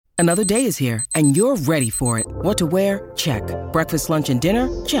Another day is here, and you're ready for it. What to wear? Check. Breakfast, lunch, and dinner?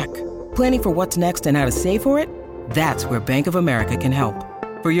 Check. Planning for what's next and how to save for it? That's where Bank of America can help.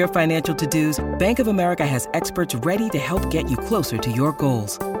 For your financial to-dos, Bank of America has experts ready to help get you closer to your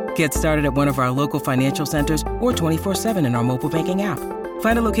goals. Get started at one of our local financial centers or 24/7 in our mobile banking app.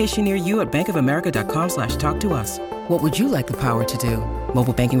 Find a location near you at bankofamerica.com/talktous. What would you like the power to do?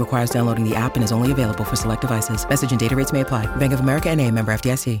 Mobile banking requires downloading the app and is only available for select devices. Message and data rates may apply. Bank of America N.A., member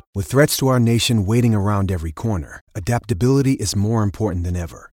FDIC. With threats to our nation waiting around every corner, adaptability is more important than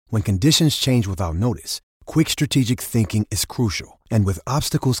ever. When conditions change without notice, quick strategic thinking is crucial. And with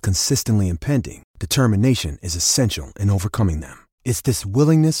obstacles consistently impending, determination is essential in overcoming them. It's this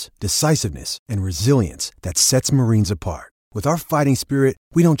willingness, decisiveness, and resilience that sets Marines apart. With our fighting spirit,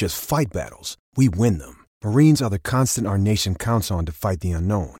 we don't just fight battles, we win them. Marines are the constant our nation counts on to fight the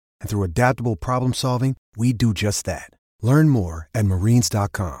unknown. And through adaptable problem solving, we do just that. Learn more at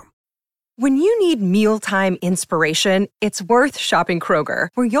marines.com. When you need mealtime inspiration, it's worth shopping Kroger,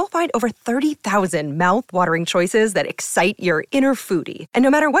 where you'll find over 30,000 mouth-watering choices that excite your inner foodie. And no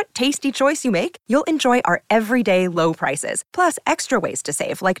matter what tasty choice you make, you'll enjoy our everyday low prices, plus extra ways to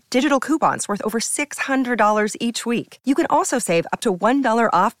save, like digital coupons worth over $600 each week. You can also save up to $1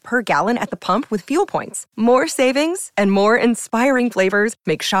 off per gallon at the pump with fuel points. More savings and more inspiring flavors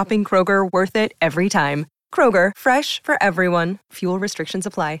make shopping Kroger worth it every time. Kroger, fresh for everyone. Fuel restrictions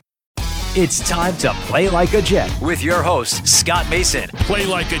apply. It's time to play like a Jet with your host, Scott Mason. Play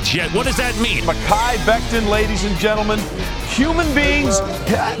like a Jet. What does that mean? Mekhi Becton, ladies and gentlemen. Human beings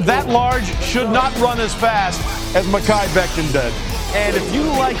that large should not run as fast as Mekhi Becton did. And if you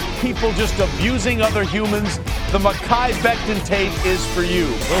like people just abusing other humans, the Mekhi Becton tape is for you.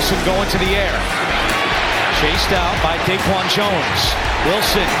 Wilson going to the air. Chased out by Daquan Jones.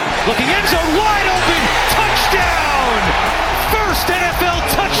 Wilson looking end zone, wide open. Touchdown! First NFL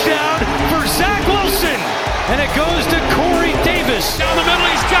touchdown for Zach Wilson. And it goes to Corey Davis. Down the middle,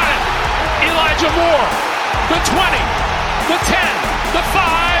 he's got it. Elijah Moore, the 20, the 10, the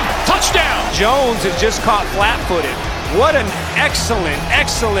 5, touchdown. Jones is just caught flat-footed. What an excellent,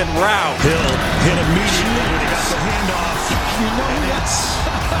 excellent route. Hill hit immediately when he got the handoff. You know and it's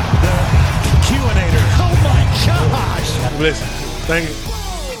the Q-inator. Oh my gosh. Listen, thank you.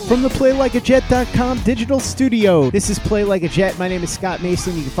 From the PlayLikeAJet.com digital studio, this is Play Like a Jet. My name is Scott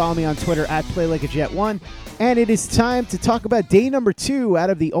Mason. You can follow me on Twitter at PlayLikeAJet1. And it is time to talk about day number 2 out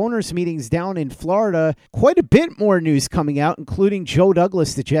of the owners' meetings down in Florida. Quite a bit more news coming out, including Joe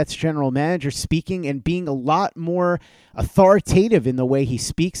Douglas, the Jets general manager, speaking and being a lot more authoritative in the way he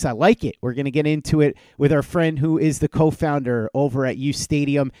speaks. I like it. We're going to get into it with our friend who is the co-founder over at U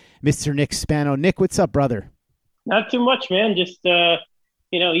Stadium, Mr. Nick Spano. Nick, what's up, brother? Not too much, man. Just,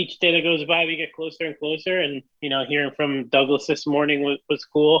 each day that goes by, we get closer and closer. And, hearing from Douglas this morning was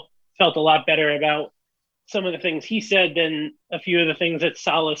cool. Felt a lot better about some of the things he said than a few of the things that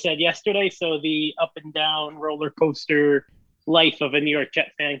Saleh said yesterday. So the up and down roller coaster life of a New York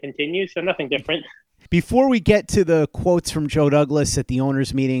Jet fan continues. So nothing different. Before we get to the quotes from Joe Douglas at the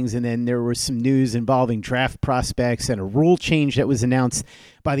owners' meetings, and then there was some news involving draft prospects and a rule change that was announced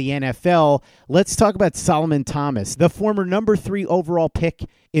by the NFL, let's talk about Solomon Thomas, the former number 3 overall pick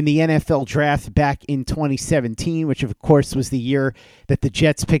in the NFL draft back in 2017, which of course was the year that the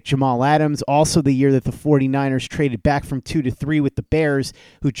Jets picked Jamal Adams, also the year that the 49ers traded back from 2 to 3 with the Bears,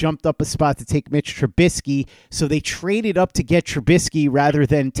 who jumped up a spot to take Mitch Trubisky. So they traded up to get Trubisky rather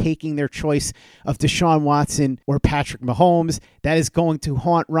than taking their choice of Deshaun Watson or Patrick Mahomes. That is going to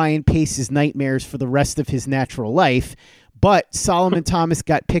haunt Ryan Pace's nightmares for the rest of his natural life. But Solomon Thomas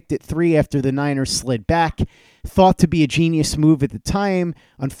got picked at 3 after the Niners slid back. Thought to be a genius move at the time.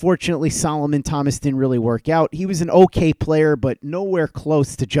 Unfortunately, Solomon Thomas didn't really work out. He was an okay player, but nowhere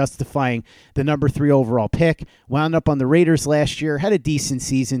close to justifying the number 3 overall pick. Wound up on the Raiders last year, had a decent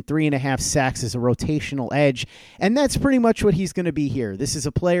season, 3.5 sacks as a rotational edge, and that's pretty much what he's going to be here. This is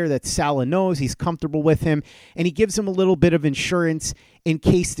a player that Saleh knows, he's comfortable with him, and he gives him a little bit of insurance in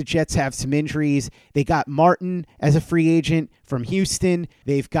case the Jets have some injuries. They got Martin as a free agent from Houston.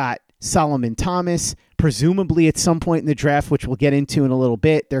 They've got Solomon Thomas, presumably at some point in the draft, which we'll get into in a little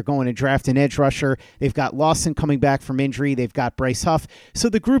bit. They're going to draft an edge rusher. They've got Lawson coming back from injury. They've got Bryce Huff. So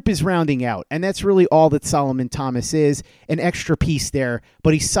the group is rounding out, and that's really all that Solomon Thomas is, an extra piece there.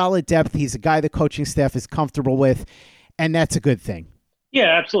 But he's solid depth. He's a guy the coaching staff is comfortable with, and that's a good thing.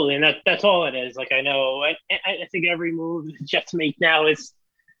 Yeah, absolutely. And that's all it is. Like, I know, I think every move the Jets make now is,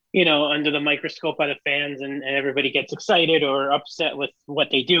 under the microscope by the fans, and everybody gets excited or upset with what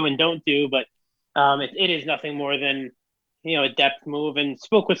they do and don't do. But it is nothing more than, a depth move. And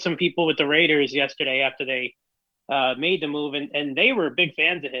spoke with some people with the Raiders yesterday after they made the move, and they were big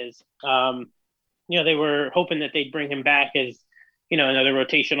fans of his. They were hoping that they'd bring him back as, another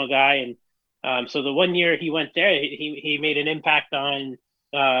rotational guy. And so the 1 year he went there, he made an impact on,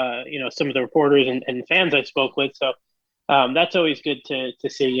 some of the reporters and fans I spoke with. So that's always good to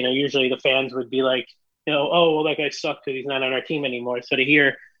see. Usually the fans would be like, oh, well, that guy sucked because he's not on our team anymore. So to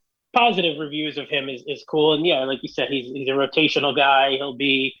hear positive reviews of him is cool. And yeah, like you said, he's a rotational guy. He'll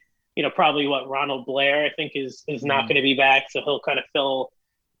be, probably what Ronald Blair, I think, is not going to be back. So he'll kind of fill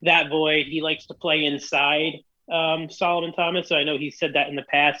that void. He likes to play inside Solomon Thomas. So I know he said that in the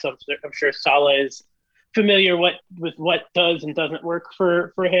past. So I'm sure Salah is familiar with what does and doesn't work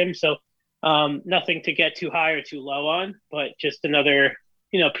for him. So nothing to get too high or too low on, but just another,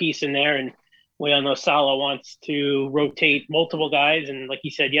 piece in there. And we all know Salah wants to rotate multiple guys. And like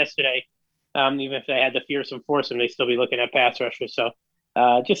he said yesterday, even if they had the fearsome foursome, they'd still be looking at pass rushers. So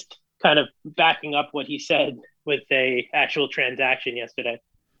just kind of backing up what he said with a actual transaction yesterday.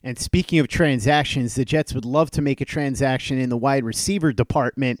 And speaking of transactions, the Jets would love to make a transaction in the wide receiver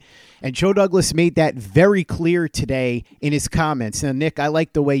department. And Joe Douglas made that very clear today in his comments. Now, Nick, I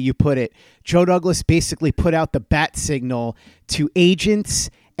like the way you put it. Joe Douglas basically put out the bat signal to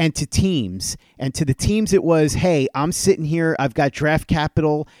agents and to teams. And to the teams, it was, hey, I'm sitting here. I've got draft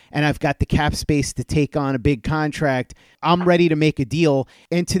capital and I've got the cap space to take on a big contract. I'm ready to make a deal.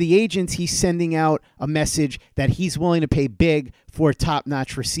 And to the agents, he's sending out a message that he's willing to pay big for a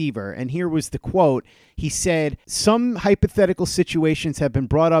top-notch receiver. And here was the quote. He said, some hypothetical situations have been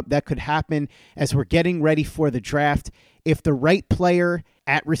brought up that could happen as we're getting ready for the draft. If the right player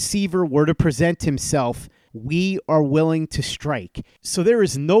at receiver were to present himself, we are willing to strike. So there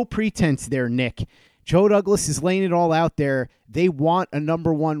is no pretense there, Nick. Joe Douglas is laying it all out there. They want a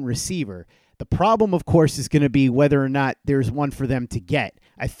number one receiver. The problem, of course, is going to be whether or not there's one for them to get.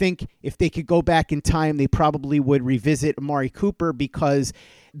 I think if they could go back in time, they probably would revisit Amari Cooper because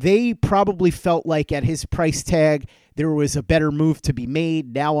they probably felt like at his price tag, there was a better move to be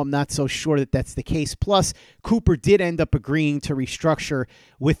made. Now I'm not so sure that that's the case. Plus, Cooper did end up agreeing to restructure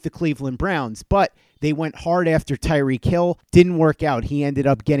with the Cleveland Browns, but they went hard after Tyreek Hill. Didn't work out. He ended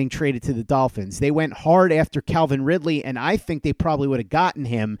up getting traded to the Dolphins. They went hard after Calvin Ridley, and I think they probably would have gotten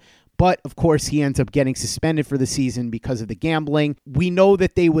him. But, of course, he ends up getting suspended for the season because of the gambling. We know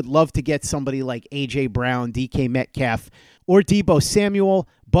that they would love to get somebody like A.J. Brown, DK Metcalf, or Deebo Samuel,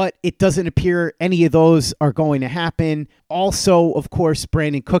 but it doesn't appear any of those are going to happen. Also, of course,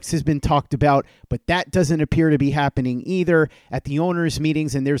 Brandon Cooks has been talked about, but that doesn't appear to be happening either at the owners'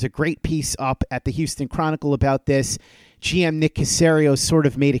 meetings, and there's a great piece up at the Houston Chronicle about this. GM Nick Caserio sort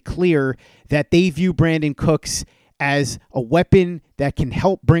of made it clear that they view Brandon Cooks as a weapon that can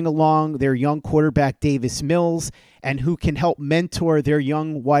help bring along their young quarterback Davis Mills and who can help mentor their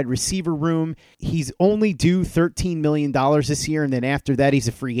young wide receiver room. He's only due $13 million this year, and then after that, he's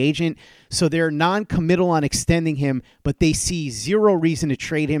a free agent. So they're non-committal on extending him, but they see zero reason to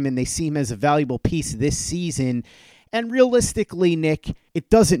trade him, and they see him as a valuable piece this season. And realistically, Nick, it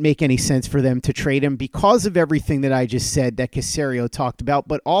doesn't make any sense for them to trade him because of everything that I just said that Caserio talked about,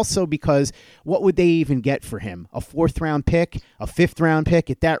 but also because what would they even get for him? A 4th-round pick, a 5th-round pick?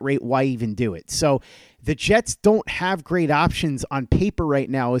 At that rate, why even do it? So the Jets don't have great options on paper right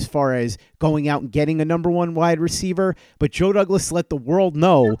now as far as going out and getting a number one wide receiver, but Joe Douglas let the world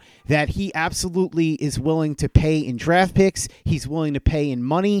know that he absolutely is willing to pay in draft picks, he's willing to pay in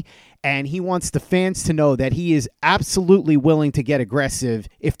money, and he wants the fans to know that he is absolutely willing to get aggressive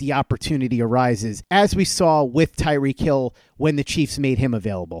if the opportunity arises, as we saw with Tyreek Hill when the Chiefs made him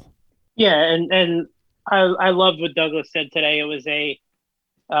available. Yeah, and I loved what Douglas said today. It was a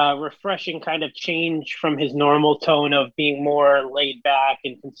refreshing kind of change from his normal tone of being more laid back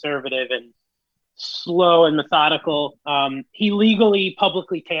and conservative and slow and methodical. He legally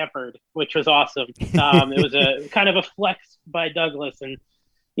publicly tampered, which was awesome. It was a kind of a flex by Douglas, and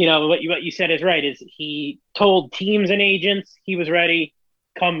what you said is right. Is he told teams and agents he was ready,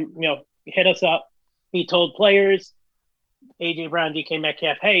 come hit us up. He told players, A.J. Brown, DK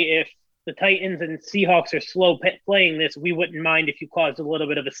Metcalf, hey, if the Titans and Seahawks are slow playing this, we wouldn't mind if you caused a little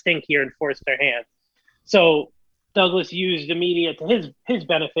bit of a stink here and forced their hand. So Douglas used the media to his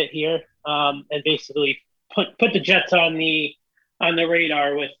benefit here, and basically put the Jets on the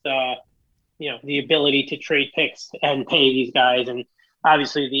radar with the ability to trade picks and pay these guys. And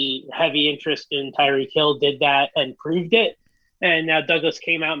obviously the heavy interest in Tyreek Hill did that and proved it. And now Douglas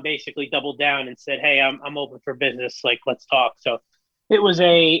came out and basically doubled down and said, hey, I'm open for business. Like, let's talk. So it was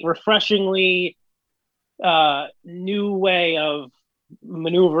a refreshingly new way of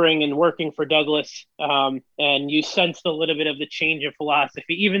maneuvering and working for Douglas. And you sensed a little bit of the change of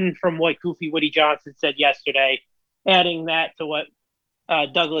philosophy, even from what Goofy Woody Johnson said yesterday. adding that to what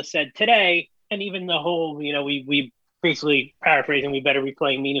Douglas said today, and even the whole, we basically paraphrasing, we better be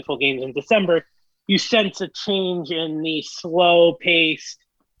playing meaningful games in December. You sense a change in the slow-paced,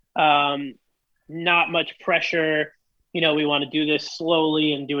 not much pressure. We want to do this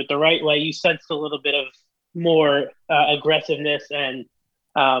slowly and do it the right way. You sense a little bit of more aggressiveness and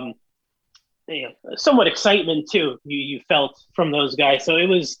somewhat excitement too. You felt from those guys. So it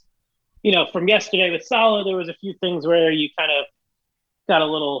was, from yesterday with Salah, there was a few things where you kind of got a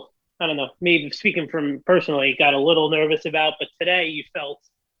little, I don't know, maybe speaking from personally, got a little nervous about, but today you felt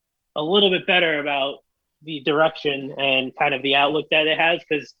a little bit better about the direction and kind of the outlook that it has,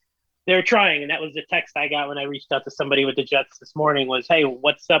 because they're trying. And that was the text I got when I reached out to somebody with the Jets this morning was, hey,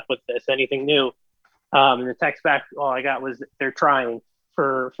 what's up with this? Anything new? And the text back, all I got was they're trying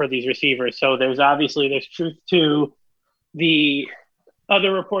for these receivers. So there's truth to the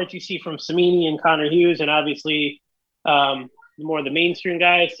other reports you see from Samini and Connor Hughes, and obviously more of the mainstream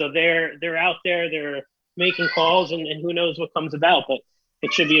guys. So they're out there, they're making calls, and who knows what comes about, but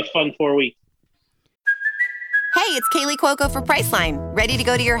it should be a fun 4 weeks. Hey, it's Kaylee Cuoco for Priceline. Ready to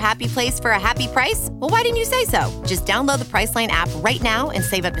go to your happy place for a happy price? Well, why didn't you say so? Just download the Priceline app right now and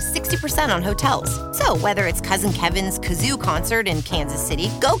save up to 60% on hotels. So whether it's Cousin Kevin's Kazoo Concert in Kansas City,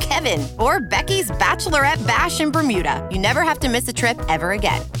 go Kevin, or Becky's Bachelorette Bash in Bermuda, you never have to miss a trip ever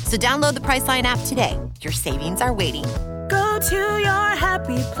again. So download the Priceline app today. Your savings are waiting. Go to your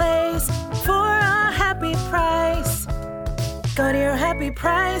happy place for a happy price. Go to your happy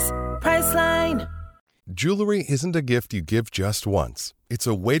price, Priceline. Jewelry isn't a gift you give just once. It's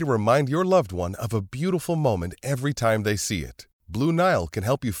a way to remind your loved one of a beautiful moment every time they see it. Blue Nile can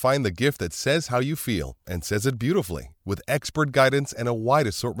help you find the gift that says how you feel and says it beautifully, with expert guidance and a wide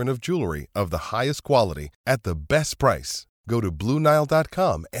assortment of jewelry of the highest quality at the best price. Go to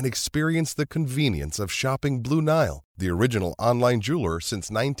BlueNile.com and experience the convenience of shopping Blue Nile, the original online jeweler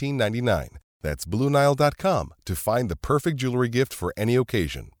since 1999. That's BlueNile.com to find the perfect jewelry gift for any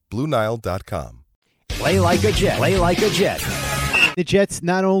occasion. BlueNile.com. Play like a Jet. Play like a Jet. The Jets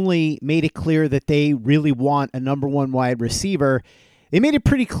not only made it clear that they really want a number one wide receiver, they made it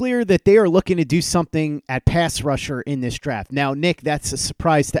pretty clear that they are looking to do something at pass rusher in this draft. Now, Nick, that's a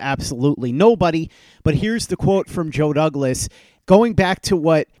surprise to absolutely nobody, but here's the quote from Joe Douglas. Going back to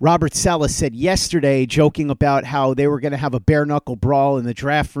what Robert Saleh said yesterday, joking about how they were going to have a bare-knuckle brawl in the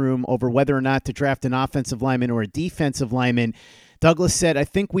draft room over whether or not to draft an offensive lineman or a defensive lineman, Douglas said, I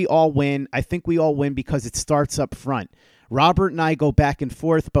think we all win. I think we all win because it starts up front. Robert and I go back and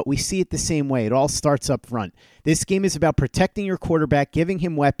forth, but we see it the same way. It all starts up front. This game is about protecting your quarterback, giving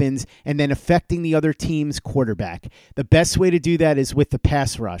him weapons, and then affecting the other team's quarterback. The best way to do that is with the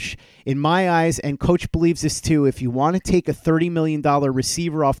pass rush. In my eyes, and Coach believes this too, if you want to take a $30 million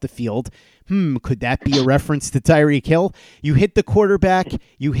receiver off the field, could that be a reference to Tyreek Hill? You hit the quarterback,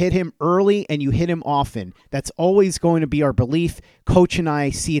 you hit him early, and you hit him often. That's always going to be our belief. Coach and I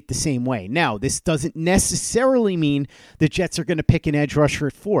see it the same way. Now, this doesn't necessarily mean the Jets are going to pick an edge rusher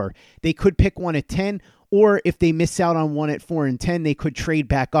at 4. They could pick one at 10, or if they miss out on one at 4 and 10, they could trade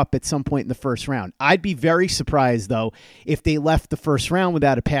back up at some point in the first round. I'd be very surprised, though, if they left the first round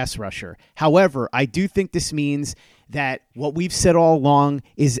without a pass rusher. However, I do think this means that what we've said all along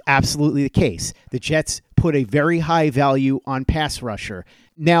is absolutely the case. The Jets put a very high value on pass rusher.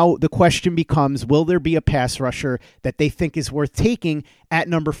 Now, the question becomes, will there be a pass rusher that they think is worth taking at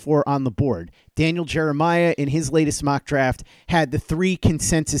number 4 on the board? Daniel Jeremiah, in his latest mock draft, had the 3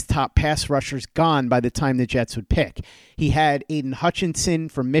 consensus top pass rushers gone by the time the Jets would pick. He had Aiden Hutchinson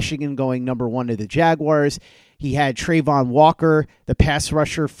from Michigan going number 1 to the Jaguars. He had Trayvon Walker, the pass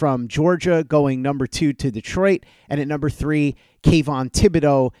rusher from Georgia, going number 2 to Detroit. And at number 3, Kayvon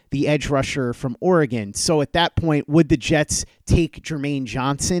Thibodeau, the edge rusher from Oregon. So at that point, would the Jets take Jermaine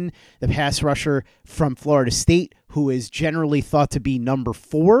Johnson, the pass rusher from Florida State, who is generally thought to be number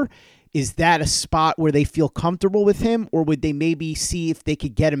 4? Is that a spot where they feel comfortable with him, or would they maybe see if they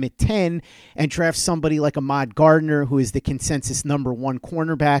could get him at 10 and draft somebody like Ahmad Gardner, who is the consensus number 1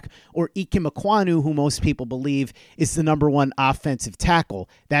 cornerback, or Ikem Ekwonu, who most people believe is the number 1 offensive tackle?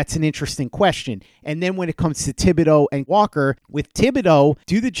 That's an interesting question. And then when it comes to Thibodeau and Walker, with Thibodeau,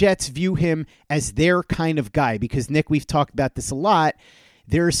 do the Jets view him as their kind of guy? Because, Nick, we've talked about this a lot.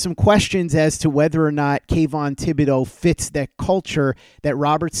 There are some questions as to whether or not Kayvon Thibodeau fits that culture that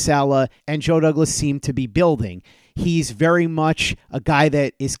Robert Saleh and Joe Douglas seem to be building. He's very much a guy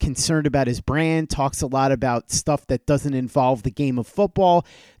that is concerned about his brand, talks a lot about stuff that doesn't involve the game of football.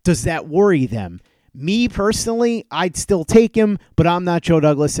 Does that worry them? Me personally, I'd still take him, but I'm not Joe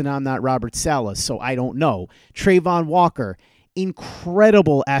Douglas and I'm not Robert Saleh, so I don't know. Trayvon Walker.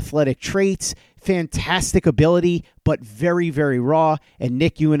 incredible athletic traits, fantastic ability, but very, very raw. And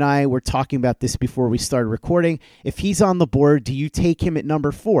Nick, you and I were talking about this before we started recording. If he's on the board, do you take him at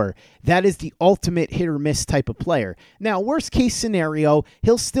number 4? That is the ultimate hit or miss type of player. Now, worst case scenario,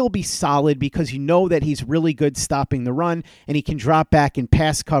 he'll still be solid because you know that he's really good stopping the run and he can drop back in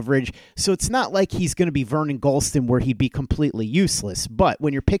pass coverage. So it's not like he's going to be Vernon Gholston where he'd be completely useless. But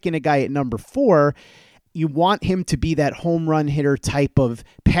when you're picking a guy at number 4, you want him to be that home run hitter type of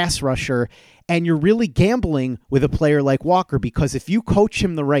pass rusher. And you're really gambling with a player like Walker because if you coach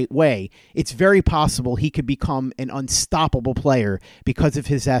him the right way, it's very possible he could become an unstoppable player because of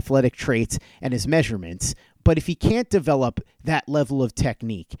his athletic traits and his measurements. But if he can't develop that level of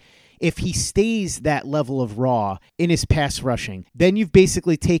technique, if he stays that level of raw in his pass rushing, then you've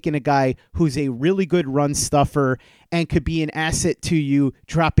basically taken a guy who's a really good run stuffer and could be an asset to you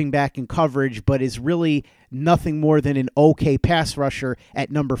dropping back in coverage, but is really nothing more than an okay pass rusher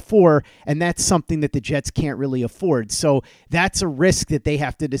at number 4, and that's something that the Jets can't really afford. So that's a risk that they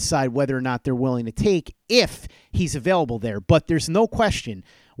have to decide whether or not they're willing to take if he's available there. But there's no question,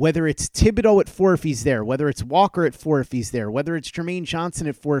 whether it's Thibodeau at 4 if he's there, whether it's Walker at 4 if he's there, whether it's Jermaine Johnson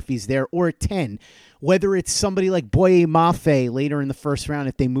at 4 if he's there, or at 10, whether it's somebody like Boye Mafe later in the first round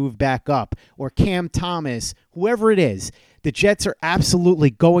if they move back up, or Cam Thomas, whoever it is, the Jets are absolutely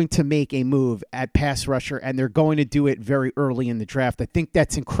going to make a move at pass rusher, and they're going to do it very early in the draft. I think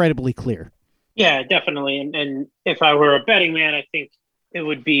that's incredibly clear. Yeah, definitely. And if I were a betting man, I think it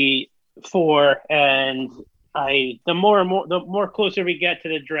would be 4. And the more closer we get to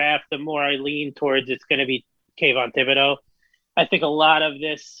the draft, the more I lean towards it's going to be Kayvon Thibodeau. I think a lot of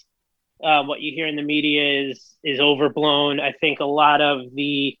this, what you hear in the media is overblown. I think a lot of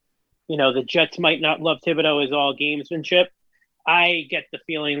the Jets might not love Thibodeau is all gamesmanship. I get the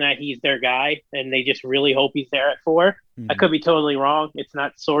feeling that he's their guy, and they just really hope he's there at 4. Mm-hmm. I could be totally wrong. It's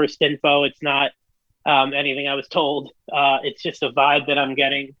not sourced info. It's not anything I was told. It's just a vibe that I'm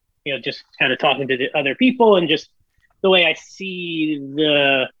getting, just kind of talking to the other people and just the way I see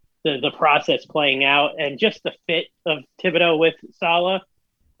the process playing out and just the fit of Thibodeau with Saleh.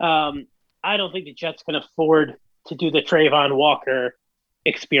 I don't think the Jets can afford to do the Trayvon Walker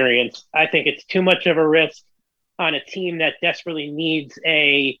experience. I think it's too much of a risk on a team that desperately needs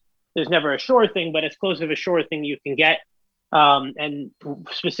there's never a sure thing, but as close of a sure thing you can get. And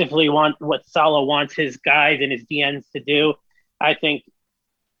specifically want what Saleh wants his guys and his DNs to do. I think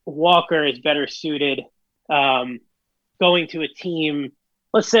Walker is better suited going to a team,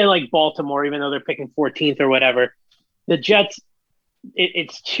 let's say like Baltimore, even though they're picking 14th or whatever. The Jets,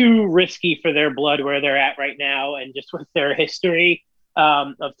 it's too risky for their blood where they're at right now, and just with their history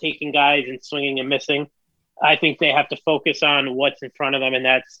of taking guys and swinging and missing. I think they have to focus on what's in front of them, and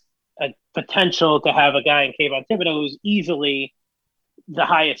that's a potential to have a guy in Kayvon Thibodeau who's easily the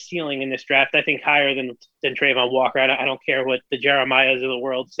highest ceiling in this draft. I think higher than Trayvon Walker. I don't care what the Jeremiahs of the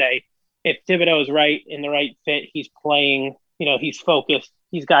world say. If Thibodeau is right in the right fit, he's playing, he's focused,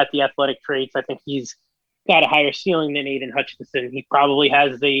 he's got the athletic traits. I think he's got a higher ceiling than Aiden Hutchinson. He probably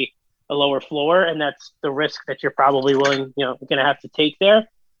has a lower floor, and that's the risk that you're probably going to have to take there.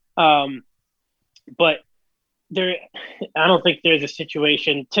 But I don't think there's a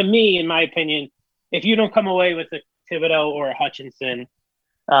situation, to me, in my opinion, if you don't come away with a Thibodeau or a Hutchinson,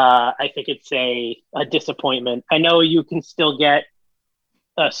 I think it's a disappointment. I know you can still get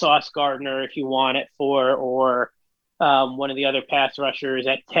a Sauce Gardner if you want at 4, or one of the other pass rushers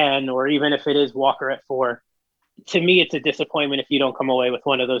at 10, or even if it is Walker at 4. To me, it's a disappointment if you don't come away with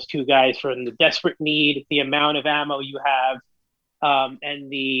one of those two guys from the desperate need, the amount of ammo you have,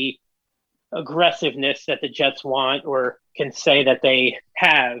 and the aggressiveness that the Jets want or can say that they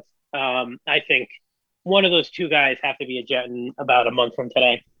have. I think one of those two guys have to be a Jet in about a month from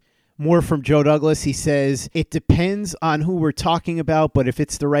today. More from Joe Douglas. He says, it depends on who we're talking about, but if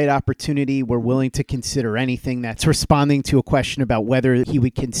it's the right opportunity, we're willing to consider anything. That's responding to a question about whether he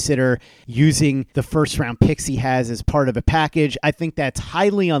would consider using the first-round picks he has as part of a package. I think that's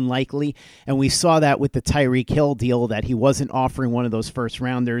highly unlikely, and we saw that with the Tyreek Hill deal, that he wasn't offering one of those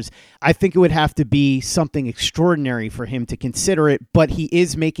first-rounders. I think it would have to be something extraordinary for him to consider it, but he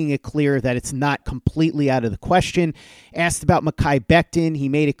is making it clear that it's not completely out of the question. Asked about Mekhi Becton, he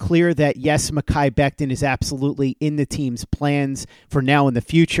made it clear that yes, Mekhi Becton is absolutely in the team's plans for now and the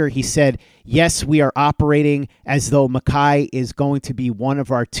future. He said, yes, we are operating as though Mekhi is going to be one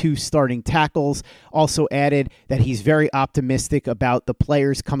of our 2 starting tackles. Also added that he's very optimistic about the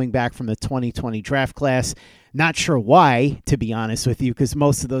players coming back from the 2020 draft class. Not sure why, to be honest with you, because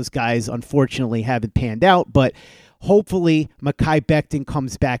most of those guys unfortunately haven't panned out, but Hopefully, Mekhi Becton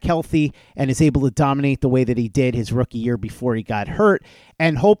comes back healthy and is able to dominate the way that he did his rookie year before he got hurt.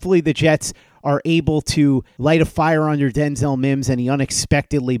 And hopefully the Jets are able to light a fire under Denzel Mims and he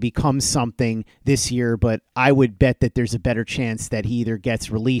unexpectedly becomes something this year. But I would bet that there's a better chance that he either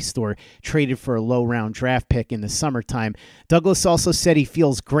gets released or traded for a low-round draft pick in the summertime. Douglas also said he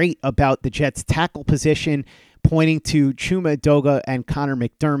feels great about the Jets' tackle position, pointing to Chuma Edoga and Connor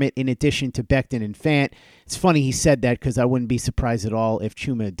McDermott in addition to Becton and Fant. It's funny he said that because I wouldn't be surprised at all if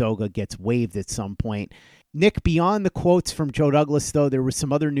Chuma Edoga gets waived at some point. Nick, beyond the quotes from Joe Douglas, though, there was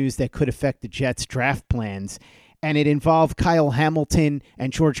some other news that could affect the Jets' draft plans, and it involved Kyle Hamilton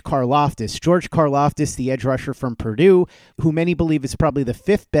and George Karlaftis. George Karlaftis, the edge rusher from Purdue, who many believe is probably the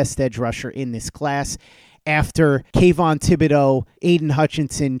fifth best edge rusher in this class, after Kayvon Thibodeau, Aiden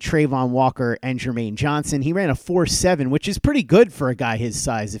Hutchinson, Trayvon Walker, and Jermaine Johnson. He ran a 4.7, which is pretty good for a guy his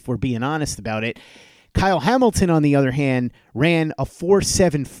size, if we're being honest about it. Kyle Hamilton, on the other hand, ran a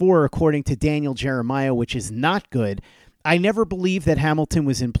 4.74 according to Daniel Jeremiah, which is not good. I never believed that Hamilton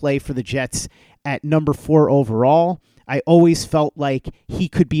was in play for the Jets at number 4 overall. I always felt like he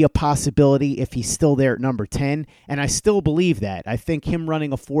could be a possibility if he's still there at number 10, and I still believe that. I think him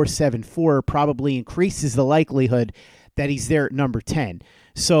running a 4.74 probably increases the likelihood that he's there at number 10.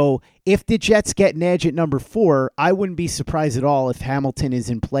 So if the Jets get an edge at number 4, I wouldn't be surprised at all if Hamilton is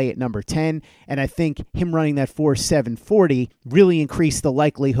in play at number 10. And I think him running that 4.740 really increased the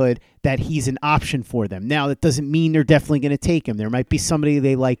likelihood that he's an option for them. Now, that doesn't mean they're definitely going to take him. There might be somebody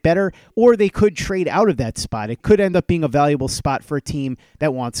they like better, or they could trade out of that spot. It could end up being a valuable spot for a team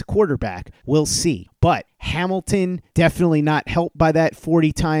that wants a quarterback. We'll see. But Hamilton definitely not helped by that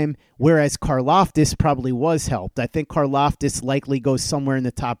 40 time, whereas Karlaftis probably was helped. I think Karlaftis likely goes somewhere in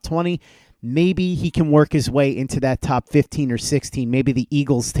the top 20. Maybe he can work his way into that top 15 or 16. Maybe the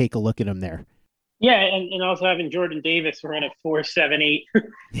Eagles take a look at him there. Yeah, and also having Jordan Davis run at 4.78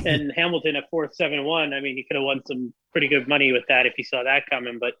 and Hamilton at 4.71. I mean, he could have won some pretty good money with that if he saw that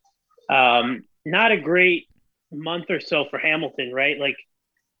coming. But not a great month or so for Hamilton, right? Like,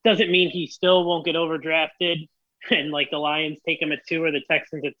 doesn't mean he still won't get overdrafted and like the Lions take him at 2 or the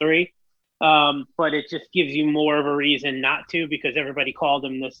Texans at 3. But it just gives you more of a reason not to, because everybody called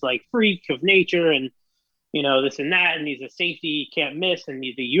him this like freak of nature and, you know, this and that, and he's a safety, can't miss, and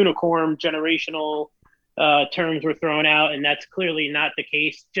the unicorn generational terms were thrown out, and that's clearly not the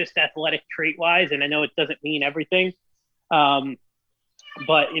case, just athletic trait-wise, and I know it doesn't mean everything.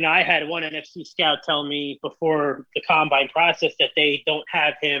 But, you know, I had one NFC scout tell me before the combine process that they don't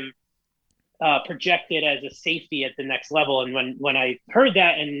have him projected as a safety at the next level, and when I heard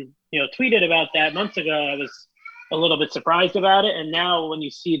that and, you know, tweeted about that months ago, I was a little bit surprised about it, and now when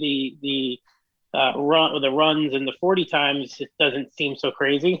you see the runs and the 40 times, it doesn't seem so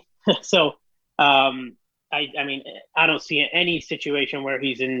crazy. So, I mean, I don't see any situation where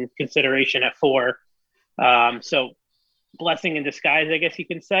he's in consideration at 4. So blessing in disguise, I guess you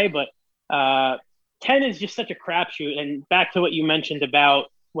can say, but 10 is just such a crapshoot. And back to what you mentioned about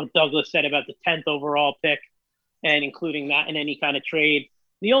what Douglas said about the 10th overall pick and including that in any kind of trade.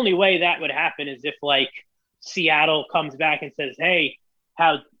 The only way that would happen is if like Seattle comes back and says, hey,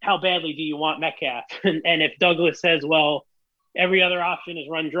 how badly do you want Metcalf? And if Douglas says, well, every other option is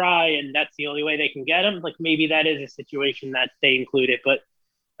run dry and that's the only way they can get him, like maybe that is a situation that they include it. But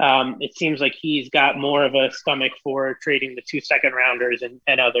it seems like he's got more of a stomach for trading the 2 second-rounders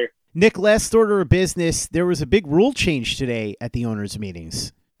and other. Nick, last order of business, there was a big rule change today at the owners'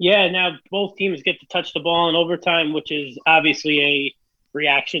 meetings. Yeah, now both teams get to touch the ball in overtime, which is obviously a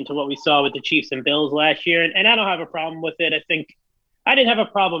reaction to what we saw with the Chiefs and Bills last year. And I don't have a problem with it. I think I didn't have a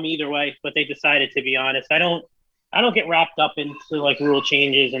problem either way, but they decided, to be honest. I don't get wrapped up into like rule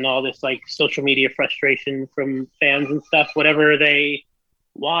changes and all this like social media frustration from fans and stuff. Whatever they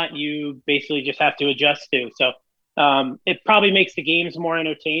want, you basically just have to adjust to. So it probably makes the games more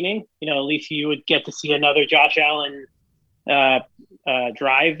entertaining. You know, at least you would get to see another Josh Allen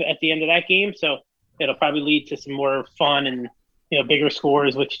drive at the end of that game. So it'll probably lead to some more fun and, you know, bigger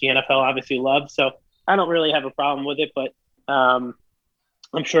scores, which the NFL obviously loves. So I don't really have a problem with it, but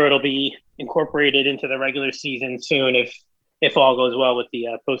I'm sure it'll be incorporated into the regular season soon if all goes well with the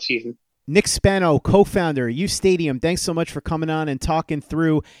postseason. Nick Spano, co-founder of U Stadium, thanks so much for coming on and talking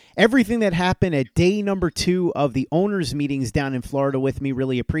through everything that happened at day number 2 of the owners' meetings down in Florida with me.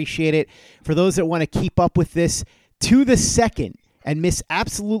 Really appreciate it. For those that want to keep up with this to the second and miss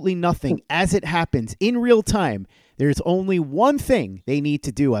absolutely nothing as it happens in real time, there's only one thing they need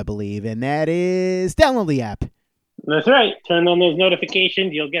to do, I believe, and that is download the app. That's right. Turn on those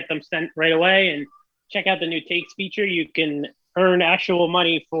notifications. You'll get them sent right away. And check out the new Takes feature. You can earn actual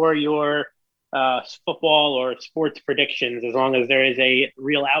money for your football or sports predictions, as long as there is a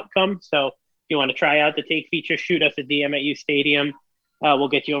real outcome. So if you want to try out the Take feature, shoot us a DM at U Stadium. We'll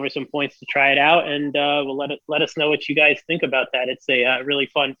get you over some points to try it out, and we'll let us know what you guys think about that. It's a really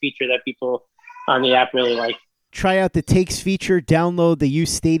fun feature that people on the app really like. Try out the Takes feature, download the U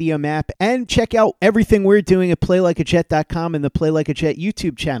Stadium app, and check out everything we're doing at PlayLikeAJet.com and the Play Like a Jet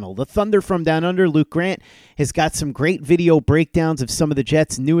YouTube channel. The Thunder from Down Under, Luke Grant, has got some great video breakdowns of some of the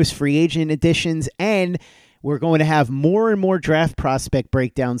Jets' newest free agent additions, and we're going to have more and more draft prospect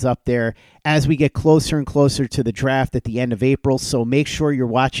breakdowns up there as we get closer and closer to the draft at the end of April. So make sure you're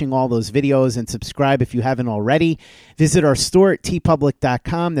watching all those videos and subscribe if you haven't already. Visit our store at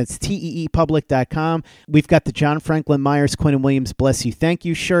teepublic.com. That's teepublic.com. We've got the John Franklin Myers, Quinnen Williams, Bless You, Thank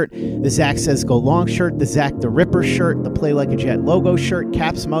You shirt, the Zach Says Go Long shirt, the Zach the Ripper shirt, the Play Like a Jet logo shirt,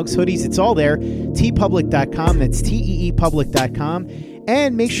 caps, mugs, hoodies. It's all there. teepublic.com. That's teepublic.com.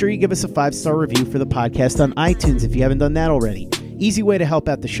 And make sure you give us a 5-star review for the podcast on iTunes if you haven't done that already. Easy way to help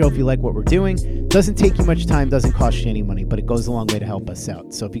out the show if you like what we're doing. Doesn't take you much time, doesn't cost you any money, but it goes a long way to help us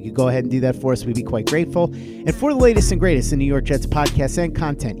out. So if you could go ahead and do that for us, we'd be quite grateful. And for the latest and greatest in New York Jets podcasts and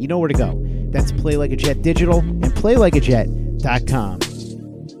content, you know where to go. That's Play Like a Jet Digital and PlayLikeAJet.com.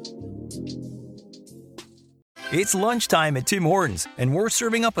 It's lunchtime at Tim Hortons, and we're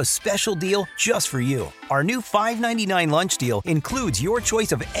serving up a special deal just for you. Our new $5.99 lunch deal includes your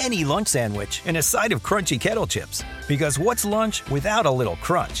choice of any lunch sandwich and a side of crunchy kettle chips. Because what's lunch without a little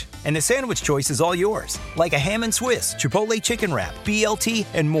crunch? And the sandwich choice is all yours, like a ham and Swiss, Chipotle chicken wrap, BLT,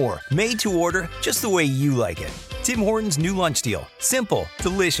 and more, made to order just the way you like it. Tim Hortons' new lunch deal. Simple,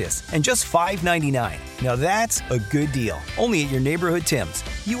 delicious, and just $5.99. Now that's a good deal. Only at your neighborhood Tim's.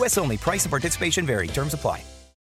 U.S. only. Price and participation vary. Terms apply.